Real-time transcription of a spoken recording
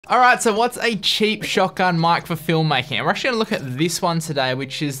All right, so what's a cheap shotgun mic for filmmaking? And we're actually gonna look at this one today,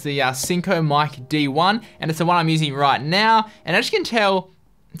 which is the Synco Mic D1, and it's the one I'm using right now. And as you can tell,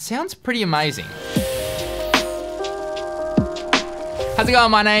 it sounds pretty amazing. How's it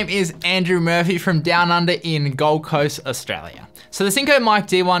going? My name is Andrew Murphy from Down Under in Gold Coast, Australia. So the Synco Mic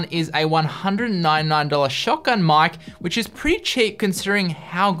D1 is a $199 shotgun mic, which is pretty cheap considering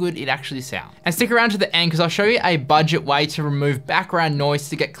how good it actually sounds. And stick around to the end because I'll show you a budget way to remove background noise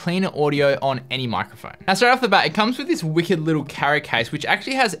to get cleaner audio on any microphone. Now straight off the bat, it comes with this wicked little carry case, which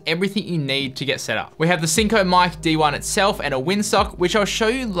actually has everything you need to get set up. We have the Synco Mic D1 itself and a windsock, which I'll show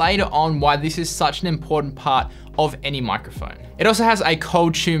you later on why this is such an important part of any microphone. It also has a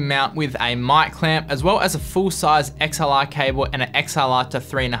cold tune mount with a mic clamp, as well as a full-size XLR cable and an XLR to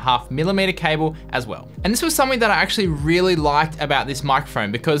 3.5mm cable as well. And this was something that I actually really liked about this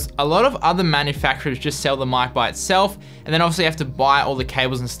microphone, because a lot of other manufacturers just sell the mic by itself, and then obviously you have to buy all the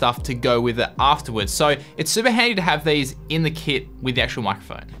cables and stuff to go with it afterwards. So it's super handy to have these in the kit with the actual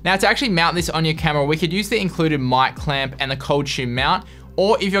microphone. Now to actually mount this on your camera, we could use the included mic clamp and the cold tune mount,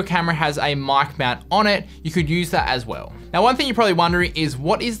 or if your camera has a mic mount on it, you could use that as well. Now, one thing you're probably wondering is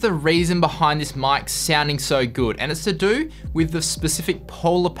what is the reason behind this mic sounding so good? And it's to do with the specific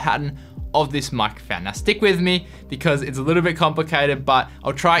polar pattern of this microphone. Now stick with me because it's a little bit complicated, but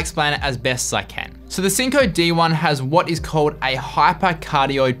I'll try to explain it as best as I can. So the Synco D1 has what is called a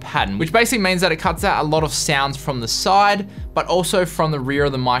hypercardioid pattern, which basically means that it cuts out a lot of sounds from the side, but also from the rear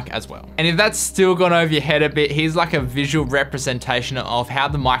of the mic as well. And if that's still gone over your head a bit, here's like a visual representation of how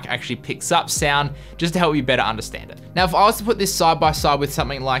the mic actually picks up sound, just to help you better understand it. Now, if I was to put this side by side with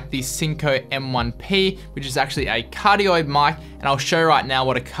something like the Synco M1P, which is actually a cardioid mic, and I'll show you right now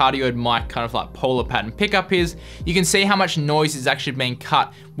what a cardioid mic kind of like polar pattern pickup is, you can see how much noise is actually being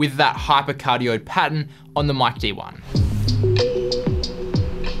cut with that hypercardioid pattern on the Mic D1.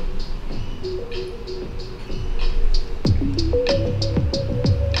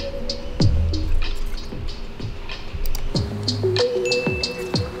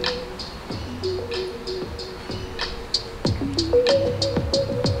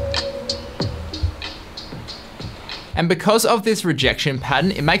 And because of this rejection pattern,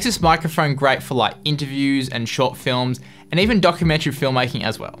 it makes this microphone great for like interviews and short films, and even documentary filmmaking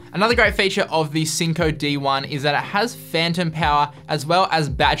as well. Another great feature of the Synco D1 is that it has phantom power as well as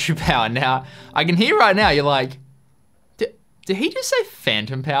battery power. Now, I can hear right now, you're like, did he just say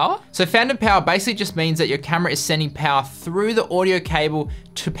phantom power? So phantom power basically just means that your camera is sending power through the audio cable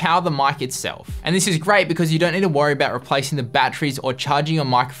to power the mic itself. And this is great because you don't need to worry about replacing the batteries or charging your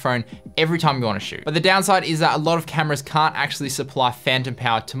microphone every time you want to shoot. But the downside is that a lot of cameras can't actually supply phantom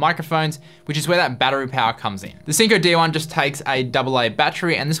power to microphones, which is where that battery power comes in. The Synco D1 just takes a AA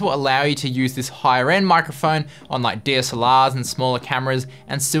battery, and this will allow you to use this higher end microphone on like DSLRs and smaller cameras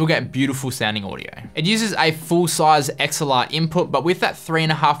and still get beautiful sounding audio. It uses a full size XLR input, but with that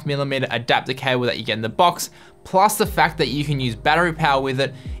 3.5mm adapter cable that you get in the box, plus the fact that you can use battery power with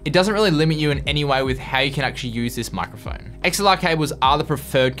it, it doesn't really limit you in any way with how you can actually use this microphone. XLR cables are the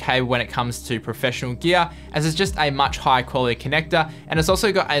preferred cable when it comes to professional gear, as it's just a much higher quality connector, and it's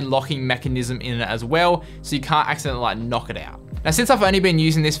also got a locking mechanism in it as well, so you can't accidentally like knock it out. Now, since I've only been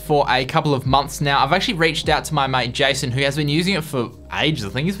using this for a couple of months now, I've actually reached out to my mate Jason, who has been using it for ages. I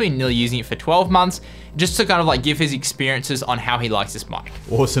think he's been nearly using it for 12 months, just to kind of like give his experiences on how he likes this mic.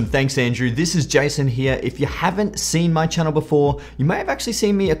 Awesome, thanks Andrew. This is Jason here. If you haven't seen my channel before, you may have actually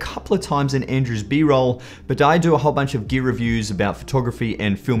seen me a couple of times in Andrew's B-roll, but I do a whole bunch of gear reviews about photography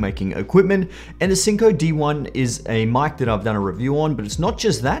and filmmaking equipment, and the Synco D1 is a mic that I've done a review on, but it's not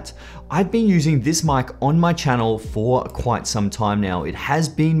just that. I've been using this mic on my channel for quite some time now. It has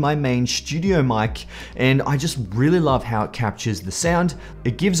been my main studio mic, and I just really love how it captures the sound.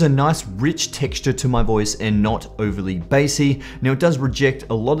 It gives a nice rich texture to my voice and not overly bassy. Now it does reject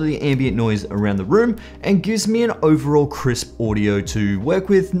a lot of the ambient noise around the room and gives me an overall crisp audio to work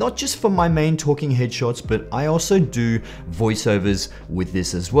with, not just for my main talking headshots, but I also do voiceovers with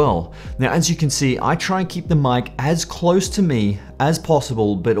this as well. Now, as you can see, I try and keep the mic as close to me as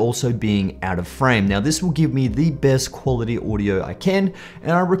possible, but also being out of frame. Now, this will give me the best quality audio I can,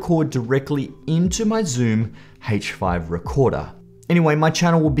 and I record directly into my Zoom H5 recorder. Anyway, my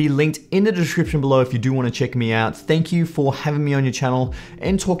channel will be linked in the description below if you do want to check me out. Thank you for having me on your channel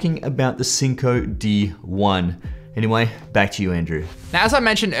and talking about the Synco D1. Anyway, back to you, Andrew. Now, as I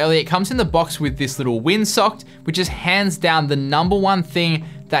mentioned earlier, it comes in the box with this little windsock, which is hands down the #1 thing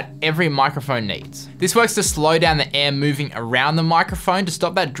that every microphone needs. This works to slow down the air moving around the microphone to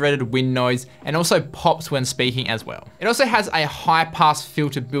stop that dreaded wind noise, and also pops when speaking as well. It also has a high pass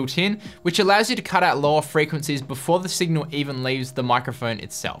filter built in, which allows you to cut out lower frequencies before the signal even leaves the microphone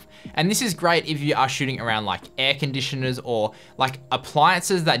itself. And this is great if you are shooting around like air conditioners or like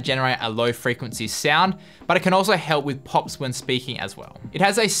appliances that generate a low frequency sound, but it can also help with pops when speaking as well. It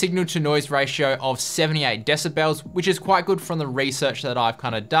has a signal to noise ratio of 78 decibels, which is quite good from the research that I've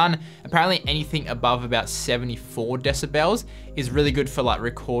kind of done. Apparently anything above about 74 decibels is really good for like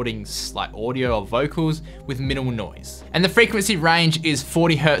recording like audio or vocals with minimal noise. And the frequency range is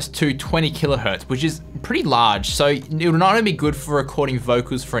 40 hertz to 20 kilohertz, which is pretty large. So it will not only be good for recording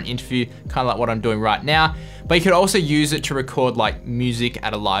vocals for an interview, kind of like what I'm doing right now, but you could also use it to record like music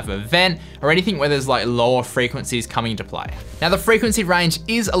at a live event or anything where there's like lower frequencies coming into play. Now the frequency range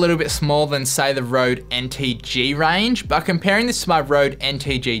is a little bit smaller than say the Rode NTG range, but comparing this to my Rode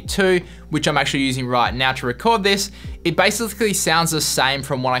NTG2, which I'm actually using right now to record this, it basically sounds the same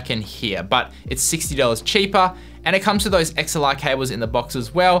from what I can hear, but it's $60 cheaper, and it comes with those XLR cables in the box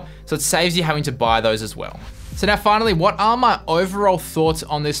as well, so it saves you having to buy those as well. So now finally, what are my overall thoughts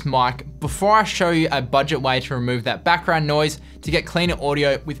on this mic before I show you a budget way to remove that background noise to get cleaner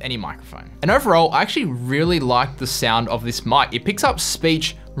audio with any microphone? And overall, I actually really like the sound of this mic. It picks up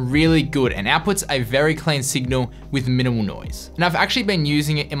speech really good and outputs a very clean signal with minimal noise. And I've actually been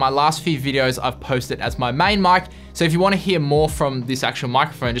using it in my last few videos I've posted as my main mic, so if you want to hear more from this actual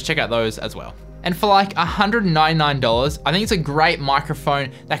microphone, just check out those as well. And for like $199, I think it's a great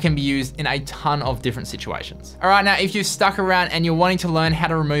microphone that can be used in a ton of different situations. All right, now if you've stuck around and you're wanting to learn how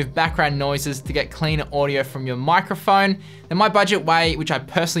to remove background noises to get cleaner audio from your microphone, then my budget way, which I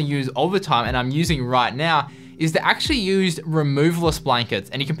personally use all the time and I'm using right now, is to actually use removalist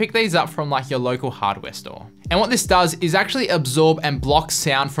blankets, and you can pick these up from like your local hardware store. And what this does is actually absorb and block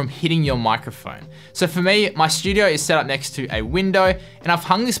sound from hitting your microphone. So for me, my studio is set up next to a window, and I've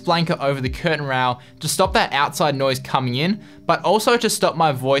hung this blanket over the curtain rail to stop that outside noise coming in, but also to stop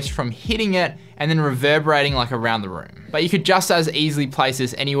my voice from hitting it and then reverberating like around the room. But you could just as easily place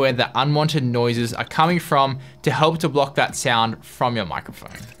this anywhere that unwanted noises are coming from to help to block that sound from your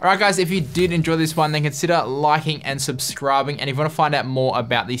microphone. All right guys, if you did enjoy this one, then consider liking and subscribing. And if you want to find out more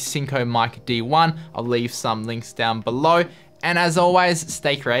about the Synco Mic D1, I'll leave some links down below. And as always,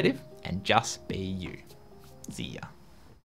 stay creative and just be you. See ya.